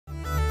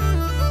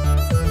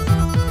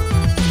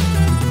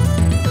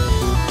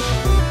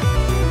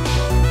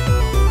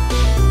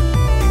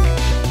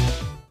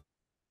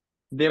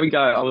There we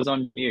go. I was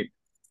on mute.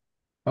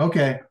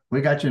 Okay,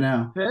 we got you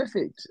now.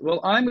 Perfect.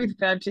 Well, I'm with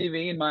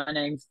FabTV and my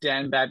name's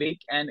Dan Babick.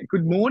 And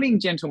good morning,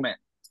 gentlemen.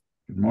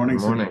 Good Good morning,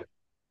 Sabine. morning.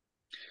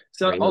 How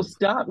So are I'll you?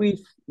 start with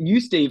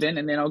you, Stephen,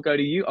 and then I'll go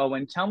to you,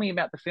 Owen. Tell me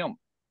about the film.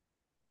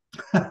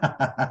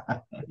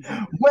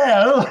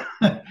 Well,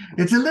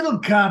 it's a little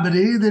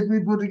comedy that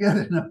we put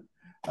together. No.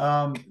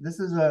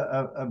 This is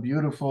a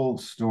beautiful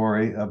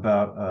story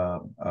about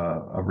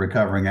a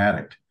recovering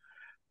addict,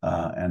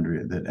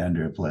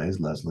 Andrea plays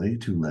Leslie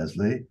to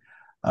Leslie.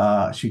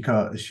 She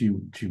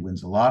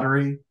wins the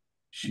lottery.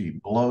 She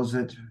blows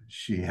it.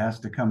 She has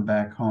to come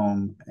back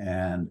home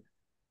and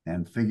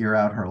figure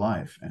out her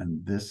life.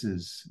 And this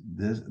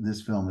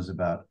film is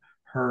about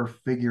her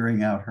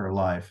figuring out her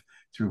life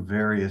through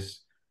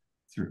various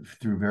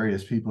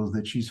people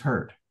that she's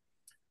hurt.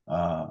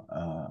 Uh,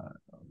 uh,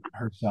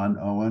 Her son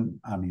Owen,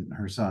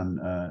 her son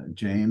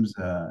James,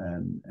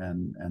 and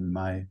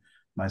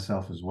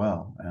myself as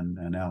well,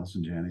 and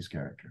Allison Janney's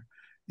character.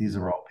 These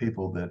are all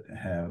people that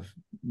have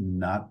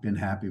not been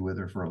happy with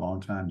her for a long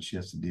time, and she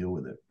has to deal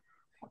with it.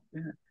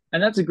 Yeah.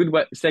 And that's a good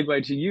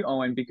segue to you,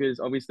 Owen, because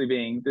obviously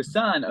being the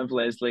son of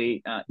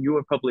Leslie, you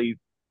were probably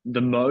the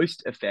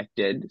most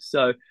affected.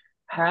 So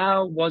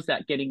how was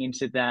that getting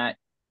into that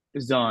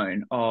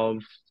zone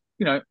of,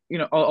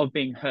 of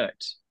being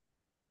hurt?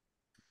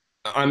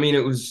 I mean,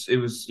 it was,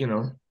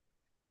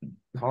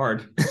 hard.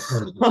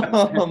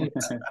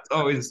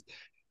 Always,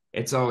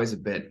 it's always a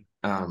bit,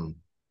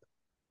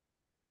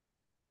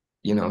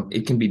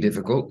 it can be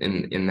difficult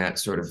in that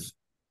sort of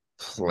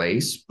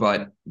place,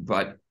 but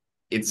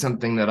it's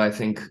something that I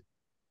think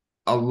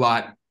a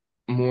lot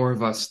more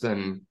of us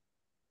than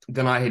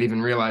I had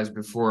even realized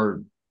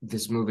before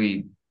this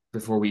movie,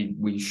 before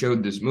we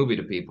showed this movie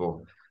to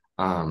people,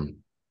 um,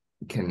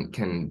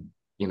 can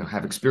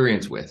have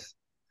experience with.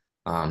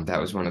 That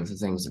was one of the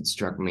things that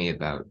struck me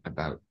about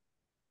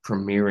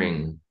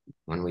premiering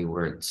when we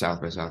were at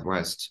South by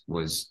Southwest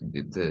was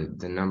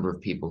the number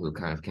of people who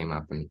kind of came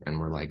up and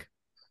were like,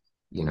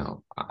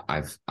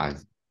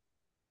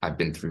 I've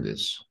been through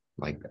this.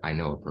 Like I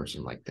know a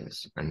person like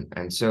this,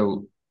 and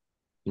so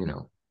you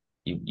know,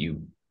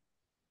 you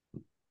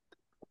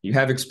you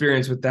have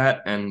experience with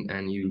that,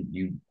 and you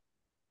You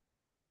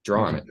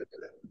draw on deal it. with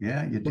it.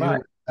 Yeah, you deal Right.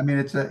 with it. I mean,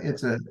 it's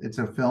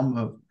a film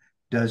of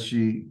does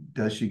she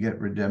get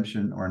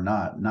redemption or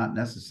not? Not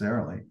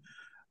necessarily.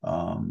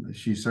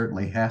 She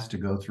certainly has to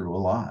go through a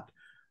lot,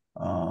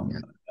 Yeah, um,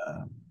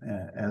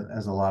 uh,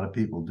 as a lot of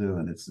people do,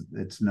 and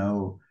it's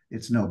no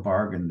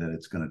bargain that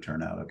it's going to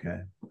turn out okay.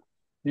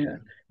 Yeah.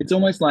 It's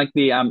almost like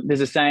there's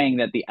a saying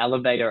that the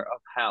elevator of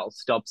hell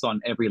stops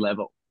on every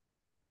level.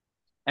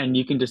 And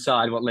you can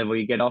decide what level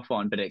you get off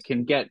on, but it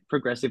can get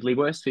progressively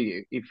worse for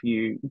you if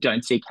you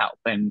don't seek help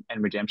and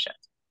redemption.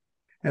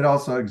 It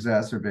also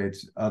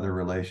exacerbates other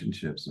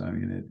relationships. I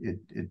mean,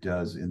 it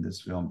does in this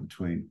film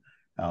between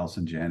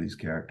Allison Janney's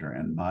character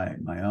and my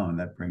own.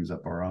 That brings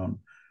up our own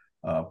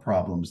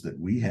problems that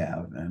we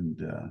have, and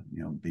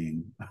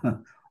being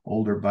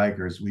older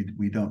bikers,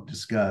 we don't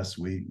discuss.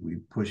 We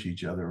push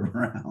each other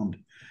around.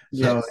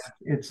 So Yes.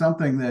 it's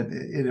something that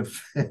it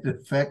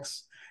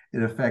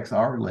affects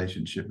our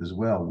relationship as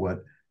well.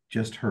 What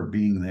just her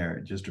being there,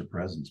 just her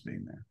presence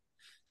being there.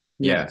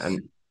 yeah, Yes.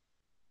 and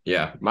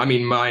yeah. I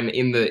mean, mine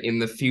in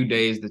the few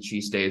days that she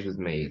stays with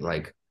me,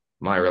 like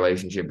my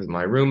relationship with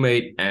my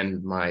roommate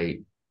and my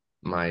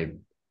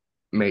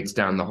mates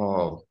down the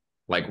hall,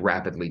 like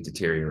rapidly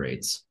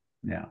deteriorates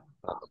Yeah.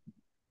 uh,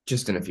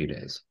 just in a few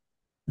days.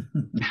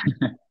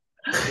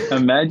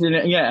 Imagine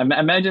it, yeah,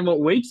 imagine what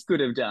weeks could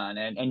have done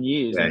and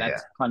years, Yeah, and yeah,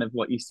 that's kind of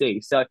what you see.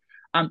 So,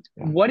 yeah.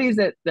 what is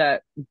it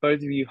that both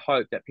of you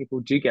hope that people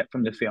do get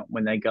from the film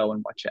when they go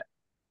and watch it?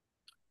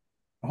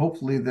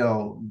 Hopefully they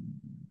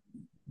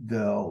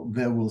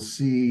will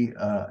see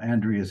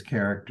Andrea's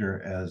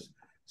character as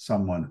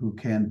someone who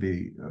can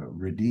be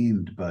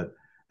redeemed. But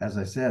as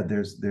I said,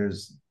 there's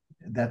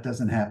that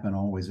doesn't happen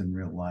always in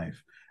real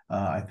life.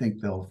 I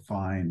think they'll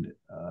find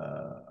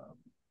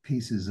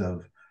pieces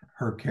of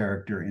her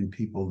character in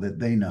people that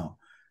they know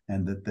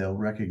and that they'll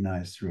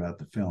recognize throughout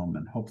the film,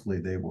 and hopefully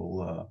they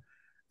will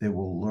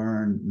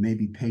learn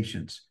maybe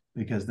patience,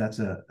 because that's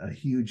a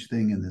huge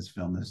thing in this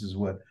film. This is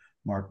what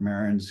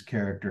Maron's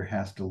character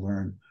has to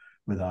learn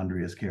with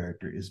Andrea's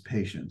character, is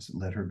patience.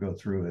 Let her go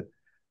through it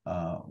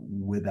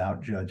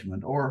without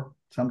judgment, or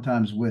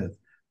sometimes with,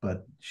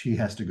 but she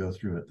has to go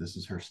through it. This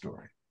is her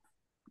story.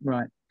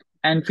 Right.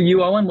 And for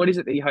you, Owen, what is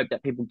it that you hope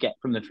that people get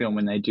from the film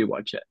when they do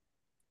watch it?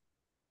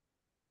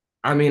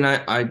 I mean,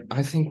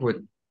 I think what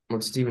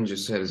Steven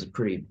just said is a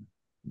pretty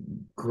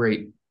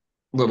great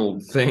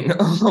little thing.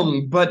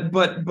 But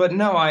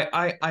no,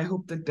 I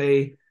hope that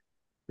they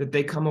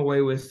come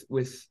away with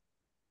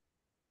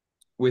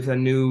a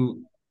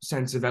new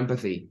sense of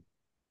empathy,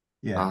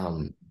 Yeah.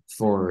 um,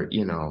 for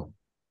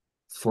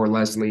for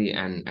Leslie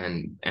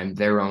and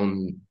their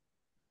own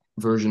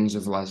versions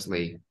of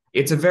Leslie.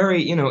 It's a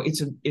very,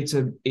 it's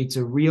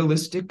a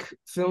realistic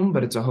film,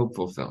 but it's a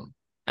hopeful film.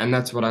 And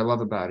that's what I love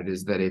about it,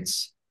 is that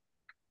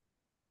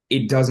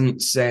it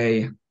doesn't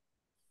say,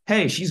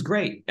 hey, she's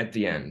great at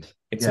the end.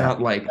 It's Yeah,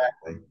 not like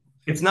exactly.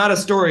 it's not a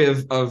story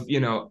of you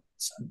know,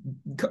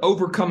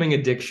 overcoming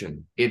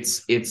addiction.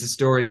 It's a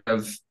story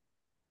of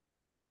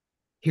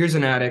here's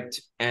an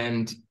addict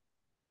and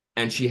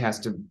she has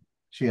to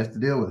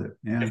deal with it.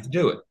 Yeah.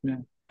 do it. Yeah.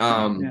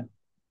 Um,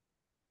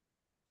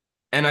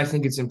 and I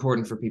think it's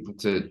important for people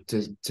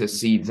to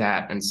see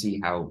that and see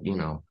how, you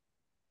know,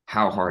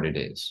 how hard it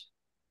is.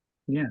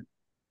 Yeah.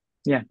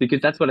 Yeah, because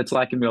that's what it's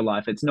like in real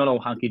life. It's not all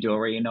hunky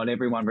dory and not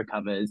everyone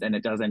recovers and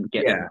it doesn't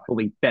get Yeah.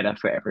 fully better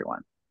for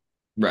everyone.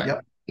 Right.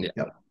 Yep. Yeah.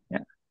 Yep. Yeah.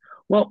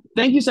 Well,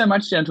 thank you so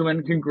much,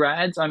 gentlemen.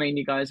 Congrats. I mean,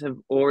 you guys have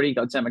already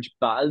got so much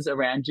buzz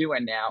around you,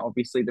 and now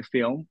obviously the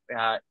film,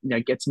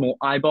 gets more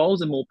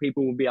eyeballs and more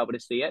people will be able to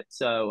see it.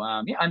 So,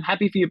 yeah, I'm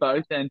happy for you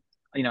both, and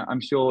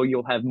I'm sure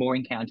you'll have more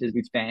encounters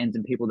with fans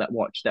and people that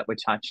watch that were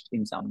touched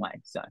in some way.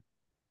 So,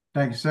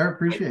 Thank you, sir.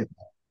 Appreciate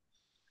that.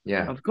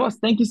 Yeah. of course,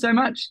 thank you so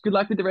much. Good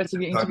luck with the rest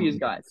of your interviews,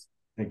 guys.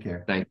 Take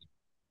care. Thank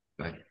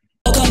you. Bye.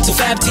 Welcome to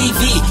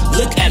FabTV.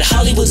 Look at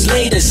Hollywood's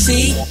latest.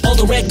 See all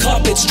the red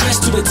carpets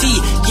dressed to a T.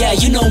 Yeah,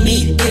 you know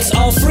me. It's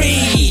all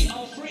free.